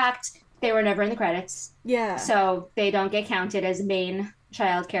great impact. They were never in the credits. Yeah. So they don't get counted as main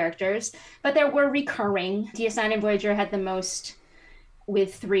child characters. But there were recurring. DS9 and Voyager had the most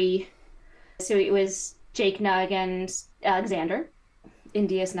with 3. So it was Jake, Nog, and Alexander in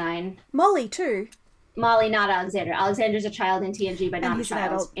DS9. Molly, too. Molly, not Alexander. Alexander's a child in TNG, but not a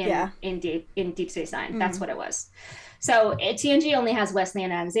child in Deep Space Nine. That's what it was. So TNG only has Wesley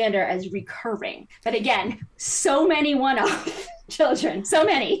and Alexander as recurring. But again, so many one-off children. So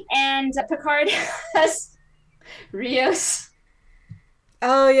many. And Picard has Rios.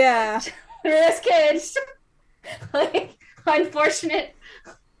 Oh, yeah. Rios kids. Like, unfortunate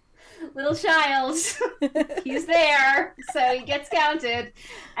little child. He's there, so he gets counted.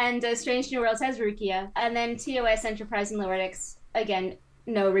 And Strange New Worlds has Rukia. And then TOS, Enterprise, and Lower Decks, again,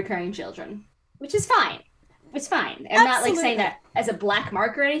 no recurring children. Which is fine. It's fine. I'm not like saying that as a black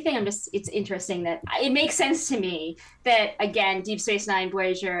mark or anything. It's interesting that it makes sense to me that, again, Deep Space Nine,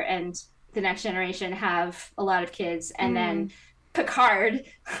 Voyager, and The Next Generation have a lot of kids, and then Picard,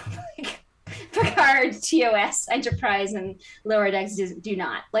 TOS, Enterprise, and Lower Decks do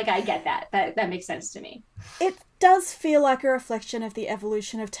not. Like, I get that. That makes sense to me. It does feel like a reflection of the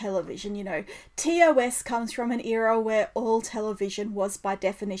evolution of television, you know. TOS comes from an era where all television was, by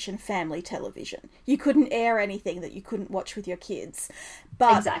definition, family television. You couldn't air anything that you couldn't watch with your kids.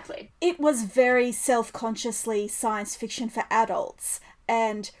 But exactly. It was very self-consciously science fiction for adults,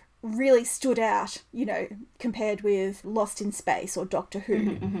 and really stood out, you know, compared with Lost in Space or Doctor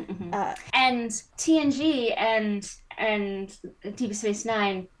Who. And TNG and Deep Space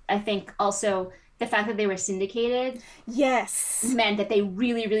Nine, I think also the fact that they were syndicated, yes, meant that they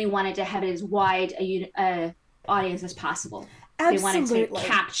really, really wanted to have it as wide a audience as possible. Absolutely. They wanted to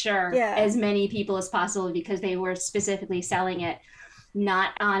capture as many people as possible because they were specifically selling it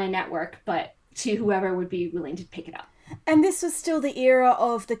not on a network, but to whoever would be willing to pick it up. And this was still the era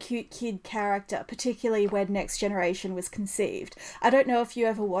of the cute kid character, particularly when Next Generation was conceived. I don't know if you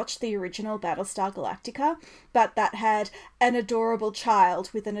ever watched the original Battlestar Galactica, but that had an adorable child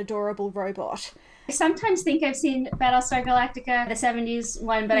with an adorable robot. I sometimes think I've seen Battlestar Galactica, the 70s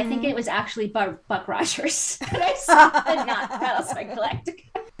one, but I think it was actually Buck Rogers that I saw, and not Battlestar Galactica.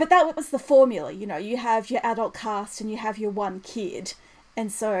 But that was the formula, you know, you have your adult cast and you have your one kid. And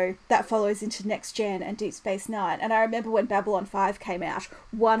so that follows into Next Gen and Deep Space Nine. And I remember when Babylon 5 came out,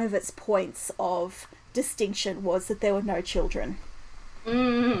 one of its points of distinction was that there were no children.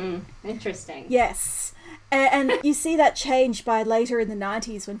 Interesting. Yes. And you see that change by later in the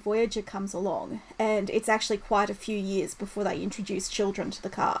 90s when Voyager comes along. And it's actually quite a few years before they introduce children to the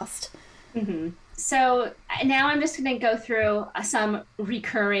cast. So now I'm just going to go through some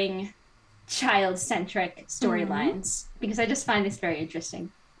recurring child-centric storylines because I just find this very interesting.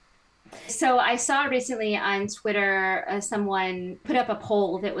 So I saw recently on Twitter someone put up a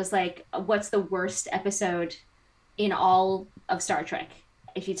poll that was like, what's the worst episode in all of Star Trek?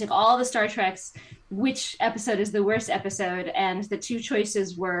 If you took all the Star Treks, which episode is the worst episode? And the two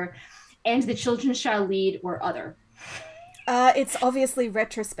choices were "And the Children Shall Lead" or "Other." It's obviously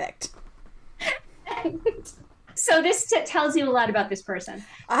Retrospect. So this tells you a lot about this person.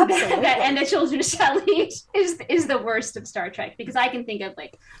 Absolutely. That "And the Children Shall Lead" is the worst of Star Trek, because I can think of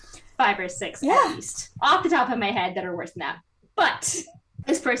like 5 or 6 at least off the top of my head that are worse than that. But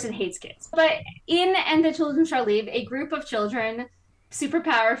this person hates kids. But in "And the Children Shall Lead," a group of children, super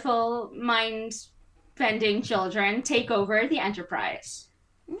powerful, mind-bending children, take over the Enterprise.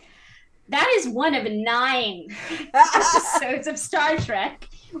 That is one of 9 episodes of Star Trek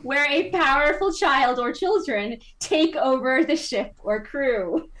where a powerful child or children take over the ship or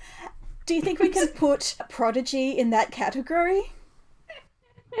crew. Do you think we can put Prodigy in that category?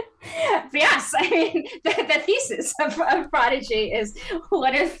 Yes, I mean, the thesis of Prodigy is,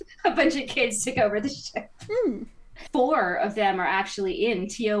 what if a bunch of kids took over the ship? 4 of them are actually in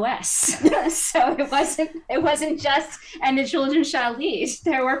TOS. So it wasn't just And the Children Shall Lead.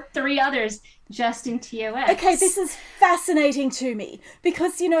 There were 3 others just in TOS. Okay, this is fascinating to me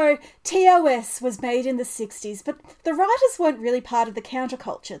because, you know, TOS was made in the 60s, but the writers weren't really part of the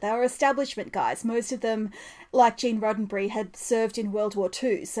counterculture. They were establishment guys. Most of them, like Gene Roddenberry, had served in World War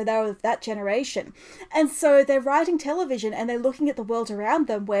II, so they were of that generation. And so they're writing television and they're looking at the world around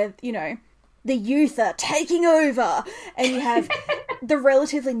them where, you know, the youth are taking over, and you have the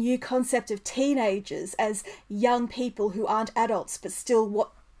relatively new concept of teenagers as young people who aren't adults but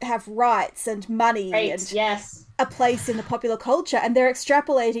still have rights and money and a place in the popular culture, and they're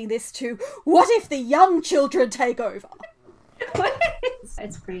extrapolating this to what if the young children take over?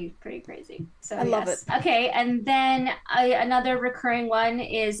 It's pretty crazy. So I love it. Okay, and then another recurring one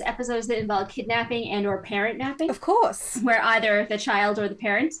is episodes that involve kidnapping and or parent napping. Of course. Where either the child or the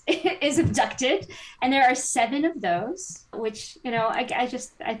parent is abducted. And there are 7 of those, which, you know,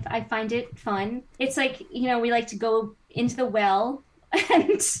 I find it fun. It's like, you know, we like to go into the well. I'm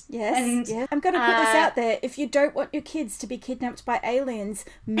going to put this out there. If you don't want your kids to be kidnapped by aliens,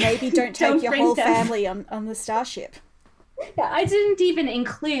 maybe don't take your whole family on the starship. Yeah, I didn't even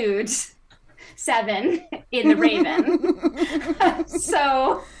include 7 in The Raven.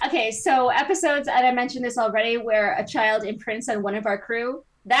 So episodes, and I mentioned this already, where a child imprints on one of our crew,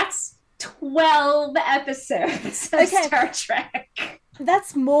 that's 12 episodes of Star Trek.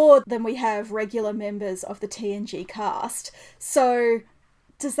 That's more than we have regular members of the TNG cast. So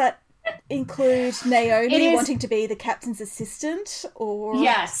does that include Naomi wanting to be the captain's assistant? Or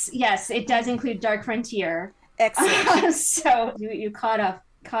Yes, it does include Dark Frontier. Excellent. So you caught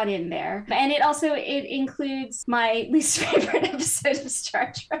in there. And it includes my least favorite episode of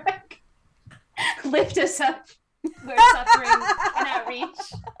Star Trek. Lift Us Up, We're Suffering Cannot Reach.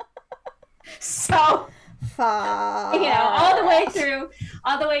 So far. You know,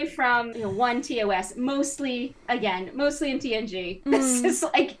 all the way from, you know, 1 TOS, mostly in TNG. This is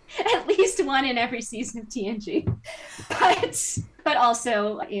like at least 1 in every season of TNG. But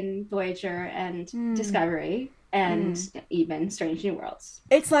also in Voyager and Discovery and even Strange New Worlds.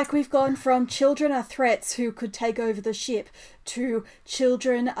 It's like we've gone from children are threats who could take over the ship to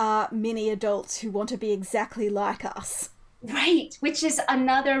children are mini adults who want to be exactly like us. Right, which is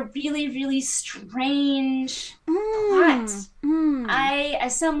another really, really strange plot. I,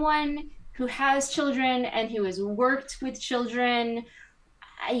 as someone who has children and who has worked with children,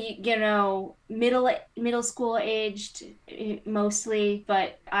 you know, middle school aged mostly,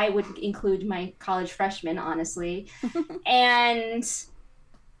 but I would include my college freshmen, honestly. And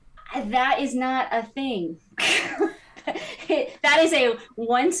that is not a thing. That is a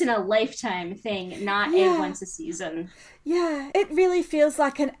once in a lifetime thing, not a once a season. Yeah, it really feels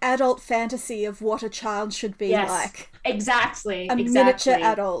like an adult fantasy of what a child should be like. Exactly. A miniature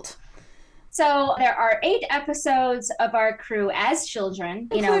adult. So there are 8 episodes of our crew as children,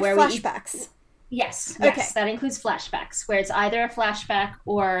 you know, where flashbacks. Yes, that includes flashbacks, where it's either a flashback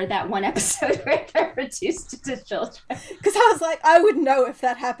or that one episode where they're reduced to children. Because I was like, I would know if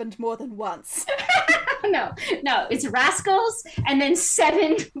that happened more than once. No, it's Rascals and then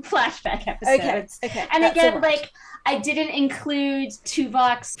 7 flashback episodes. Okay. And again, like, I didn't include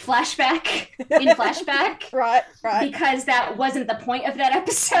Tuvok's flashback in flashback. Right. Because that wasn't the point of that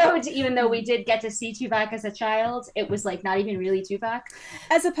episode, even though we did get to see Tuvok as a child. It was like not even really Tuvok.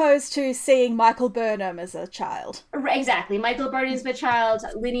 As opposed to seeing Michael Burnham as a child. Exactly. Michael Burnham's a child,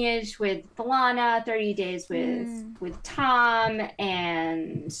 Lineage with B'Elanna, 30 Days with Tom,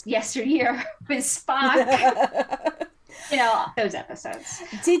 and Yesteryear with Spock. You know, those episodes.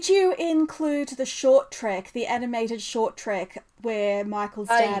 Did you include the short trek, the animated short trek, where Michael's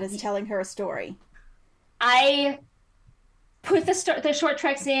dad is telling her a story? I put the short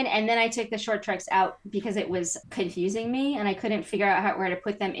treks in, and then I took the short treks out because it was confusing me, and I couldn't figure out where to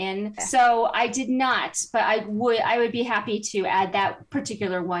put them in. So I did not, but I would be happy to add that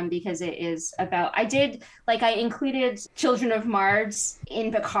particular one because it is about. I included Children of Mars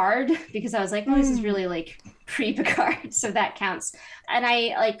in Picard because I was like, this is really like pre-Picard, so that counts. And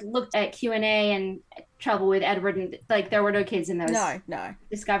I looked at Q&A and Trouble with Edward, and there were no kids in those no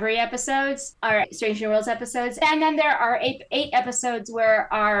Discovery episodes or Strange New Worlds episodes. And then there are eight episodes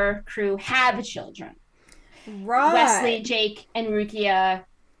where our crew have children. Right. Wesley, Jake, and Rukia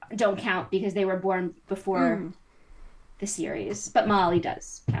don't count because they were born before the series, but Molly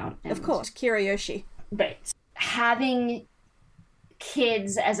does count. Of course, Kiriyoshi. Right. Having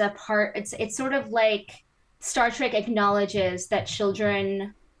kids as a part, it's sort of like Star Trek acknowledges that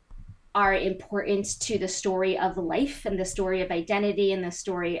children are important to the story of life and the story of identity and the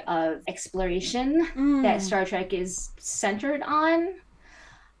story of exploration that Star Trek is centered on.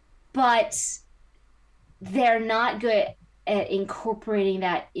 But they're not good at incorporating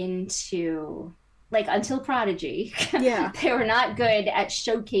that into, like, until Prodigy. Yeah. They were not good at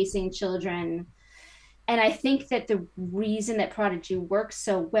showcasing children. And I think that the reason that Prodigy works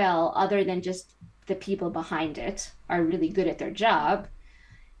so well, other than just the people behind it are really good at their job,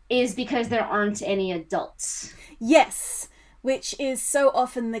 is because there aren't any adults. Yes, which is so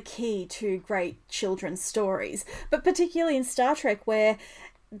often the key to great children's stories, but particularly in Star Trek, where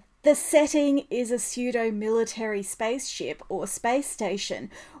the setting is a pseudo-military spaceship or space station.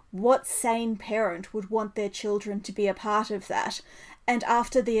 What sane parent would want their children to be a part of that? And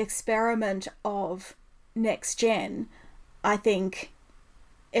after the experiment of Next Gen, I think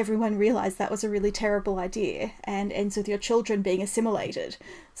everyone realised that was a really terrible idea and ends with your children being assimilated.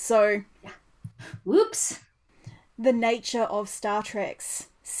 So, whoops. The nature of Star Trek's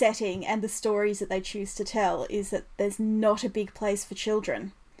setting and the stories that they choose to tell is that there's not a big place for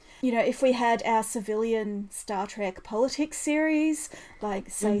children. You know, if we had our civilian Star Trek politics series, like,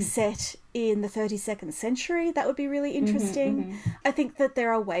 say, set in the 32nd century, that would be really interesting. I think that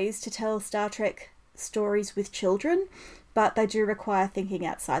there are ways to tell Star Trek stories with children, but they do require thinking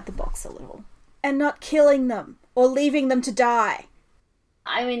outside the box a little. And not killing them or leaving them to die.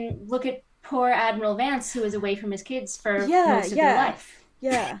 I mean, look at poor Admiral Vance, who was away from his kids for most of their life.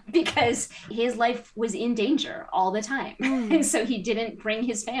 Yeah. Because his life was in danger all the time. And so he didn't bring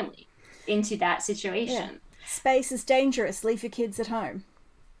his family into that situation. Yeah. Space is dangerous. Leave your kids at home.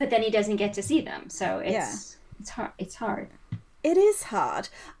 But then he doesn't get to see them. So it's hard. It's hard. It is hard.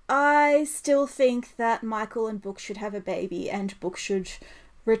 I still think that Michael and Book should have a baby and Book should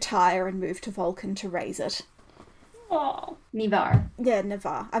retire and move to Vulcan to raise it. Oh, Ni'Var. Yeah,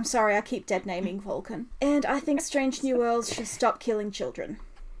 Ni'Var. I'm sorry, I keep dead naming Vulcan. And I think Strange New Worlds should stop killing children.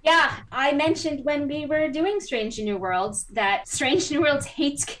 Yeah, I mentioned when we were doing Strange New Worlds that Strange New Worlds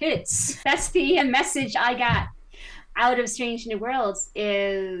hates kids. That's the message I got out of Strange New Worlds,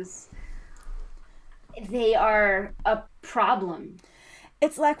 is they are a problem.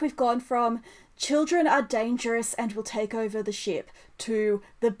 It's like we've gone from children are dangerous and will take over the ship to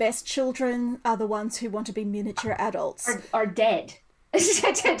the best children are the ones who want to be miniature adults. Are dead.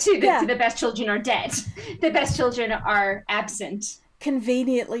 The best children are dead. The best children are absent.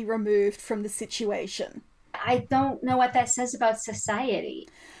 Conveniently removed from the situation. I don't know what that says about society,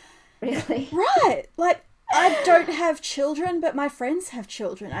 really. Right. Like, I don't have children, but my friends have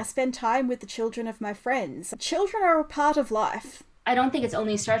children. I spend time with the children of my friends. Children are a part of life. I don't think it's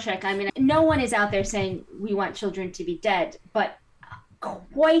only Star Trek. I mean, no one is out there saying we want children to be dead, but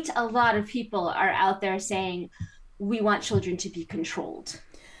quite a lot of people are out there saying we want children to be controlled.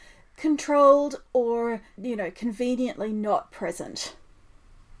 Controlled or, you know, conveniently not present.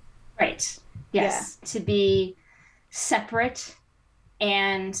 Right. Yes. Yeah. To be separate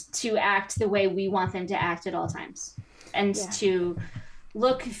and to act the way we want them to act at all times. And to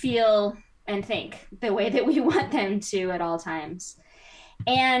look, feel, and think the way that we want them to at all times.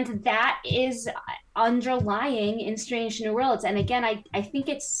 And that is underlying in Strange New Worlds. And again, I think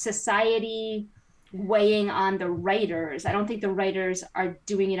it's society weighing on the writers. I don't think the writers are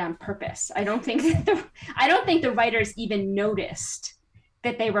doing it on purpose. I don't think the writers even noticed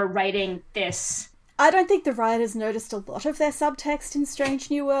that they were writing this. I don't think the writers noticed a lot of their subtext in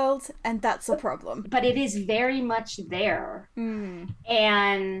Strange New Worlds, and that's a problem. But it is very much there.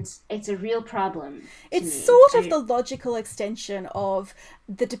 And it's a real problem. It's sort of the logical extension of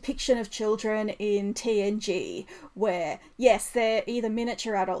the depiction of children in TNG, where, yes, they're either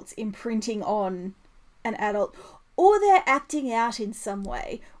miniature adults imprinting on an adult, or they're acting out in some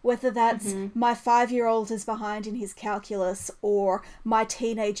way, whether that's my 5-year-old is behind in his calculus or my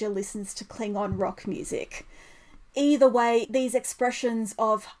teenager listens to Klingon rock music. Either way, these expressions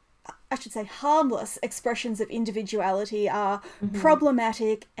of, I should say harmless expressions of individuality are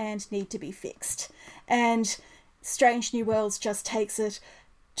problematic and need to be fixed. And Strange New Worlds just takes it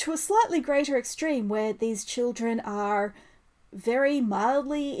to a slightly greater extreme where these children are very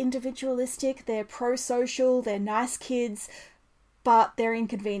mildly individualistic, they're pro-social, they're nice kids, but they're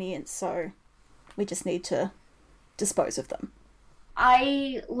inconvenient, so we just need to dispose of them.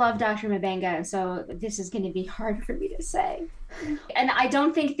 I love Dr. M'Benga, so this is going to be hard for me to say. And I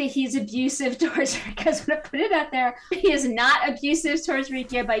don't think that he's abusive towards Rikia. I just want to put it out there. He is not abusive towards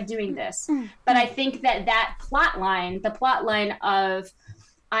Rikia by doing this. But I think that plot line, the plot line of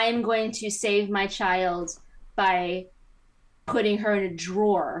I'm going to save my child by putting her in a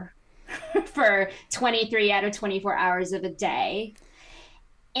drawer for 23 out of 24 hours of a day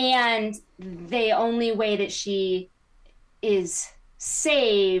And the only way that she is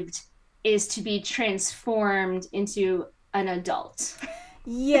saved is to be transformed into an adult.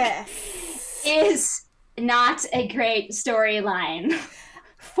 Yes. Is not a great storyline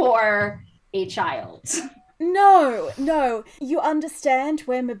for a child. No, no. You understand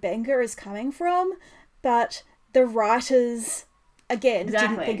where Mabenga is coming from, but the writers again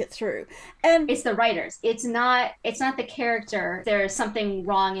didn't think it through. And it's the writers. It's not the character. There's something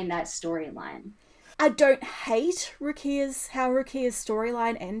wrong in that storyline. I don't hate how Rukia's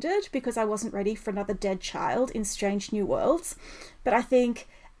storyline ended because I wasn't ready for another dead child in Strange New Worlds. But I think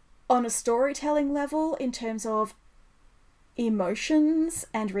on a storytelling level, in terms of emotions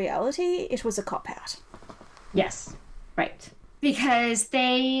and reality, it was a cop-out. Yes, right. Because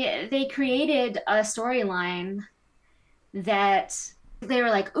they created a storyline that they were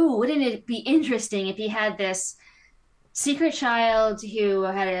like, ooh, wouldn't it be interesting if he had this secret child who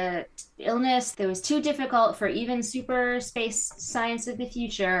had a illness that was too difficult for even super space science of the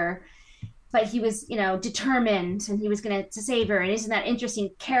future, but he was, determined and he was going to save her. And isn't that interesting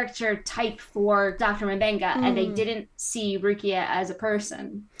character type for Dr. Mabenga? And they didn't see Rukia as a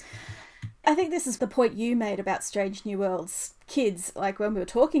person. I think this is the point you made about Strange New Worlds kids, like when we were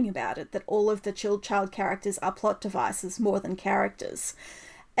talking about it, that all of the child characters are plot devices more than characters.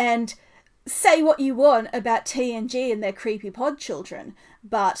 And say what you want about TNG and their creepy pod children,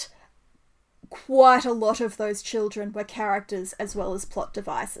 but quite a lot of those children were characters as well as plot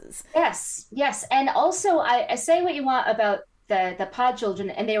devices. Yes, yes. And also, I say what you want about the pod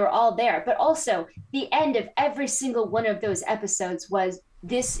children, and they were all there, but also the end of every single one of those episodes was,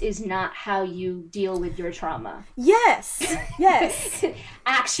 this is not how you deal with your trauma. Yes, yes.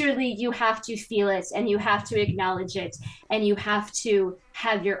 Actually, you have to feel it, and you have to acknowledge it, and you have to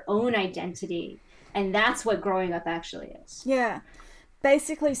have your own identity. And that's what growing up actually is. Yeah.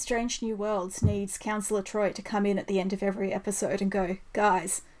 Basically, Strange New Worlds needs Counselor Troi to come in at the end of every episode and go,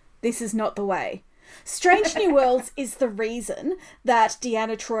 guys, this is not the way. Strange New Worlds is the reason that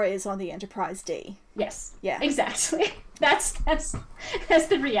Deanna Troi is on the Enterprise D. Yes. Yeah. Exactly. That's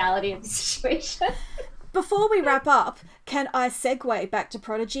the reality of the situation. Before we wrap up, can I segue back to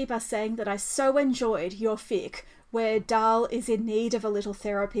Prodigy by saying that I so enjoyed your fic where Dal is in need of a little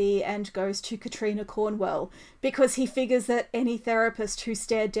therapy and goes to Katrina Cornwell because he figures that any therapist who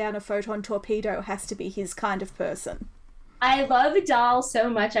stared down a photon torpedo has to be his kind of person. I love Dal so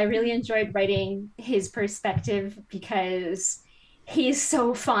much. I really enjoyed writing his perspective because he's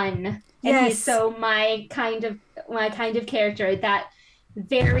so fun. Yes. And he's so my kind of character, that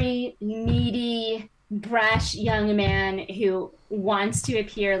very needy, brash young man who wants to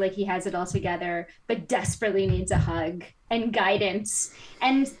appear like he has it all together, but desperately needs a hug and guidance.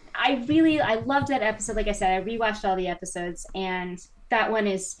 And I loved that episode. Like I said, I rewatched all the episodes, and that one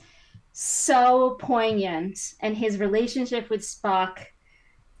is so poignant. And his relationship with Spock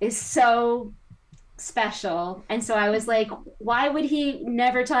is so special. And so I was like, why would he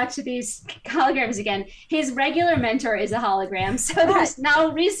never talk to these holograms again? His regular mentor is a hologram, so there's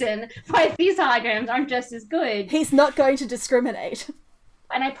no reason why these holograms aren't just as good. He's not going to discriminate.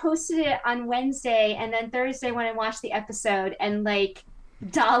 And I posted it on Wednesday, and then Thursday when I watched the episode, and like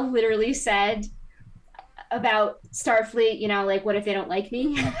Dal literally said about Starfleet, like, what if they don't like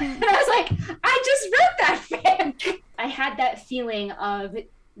me? And I was like, I just wrote that fic. I had that feeling of,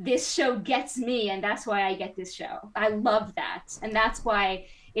 this show gets me, and that's why I get this show. I love that, and that's why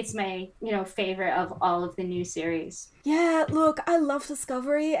it's my favorite of all of the new series. Yeah, look, I love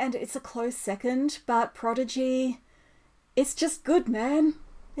Discovery, and it's a close second, but Prodigy, it's just good, man.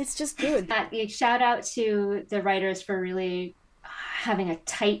 It's just good. Shout out to the writers for really having a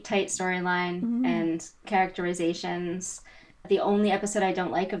tight storyline and characterizations. The only episode I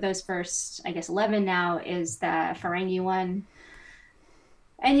don't like of those first, I guess, 11 now is the Ferengi one.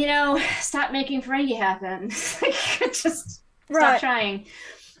 And, stop making Ferengi happen. Just stop trying.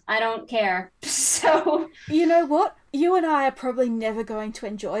 I don't care. So... You know what? You and I are probably never going to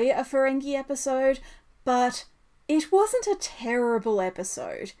enjoy a Ferengi episode, but it wasn't a terrible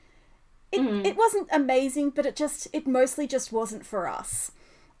episode. It wasn't amazing, but it mostly just wasn't for us.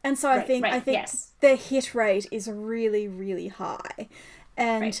 And so I think yes. Their hit rate is really, really high.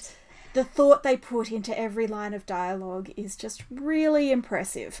 And... the thought they put into every line of dialogue is just really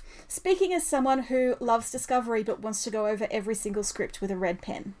impressive. Speaking as someone who loves Discovery but wants to go over every single script with a red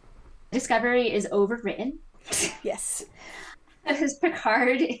pen. Discovery is overwritten. Yes. Because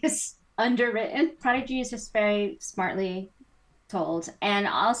Picard is underwritten. Prodigy is just very smartly told, and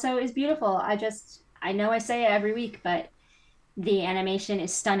also is beautiful. I know I say it every week, but the animation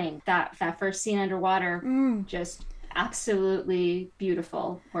is stunning. That first scene underwater, just Absolutely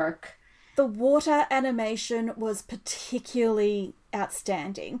beautiful work. The water animation was particularly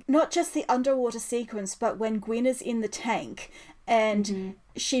outstanding. Not just the underwater sequence, but when Gwyn is in the tank and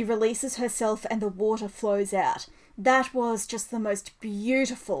she releases herself and the water flows out. That was just the most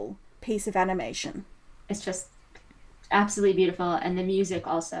beautiful piece of animation. It's just absolutely beautiful. And the music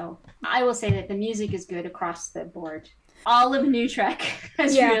also. I will say that the music is good across the board. All of New Trek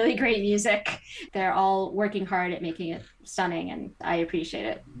has really great music. They're all working hard at making it stunning, and I appreciate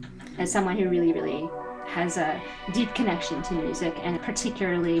it. As someone who really, really has a deep connection to music, and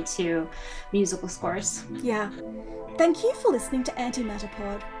particularly to musical scores. Yeah. Thank you for listening to Antimatter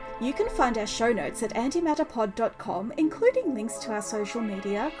Pod. You can find our show notes at antimatterpod.com, including links to our social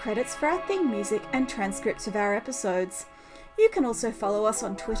media, credits for our theme music, and transcripts of our episodes. You can also follow us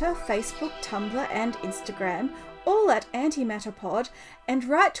on Twitter, Facebook, Tumblr, and Instagram, all at Antimatterpod, and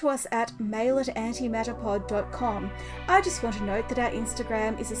write to us at mail@antimatterpod.com. I just want to note that our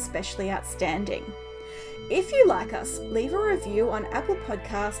Instagram is especially outstanding. If you like us, leave a review on Apple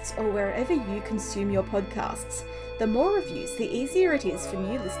Podcasts or wherever you consume your podcasts. The more reviews, the easier it is for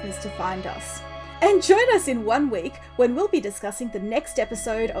new listeners to find us. And join us in 1 week when we'll be discussing the next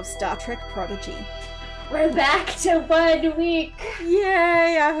episode of Star Trek Prodigy. We're back to 1 week!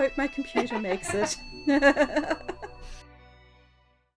 Yay! I hope my computer makes it.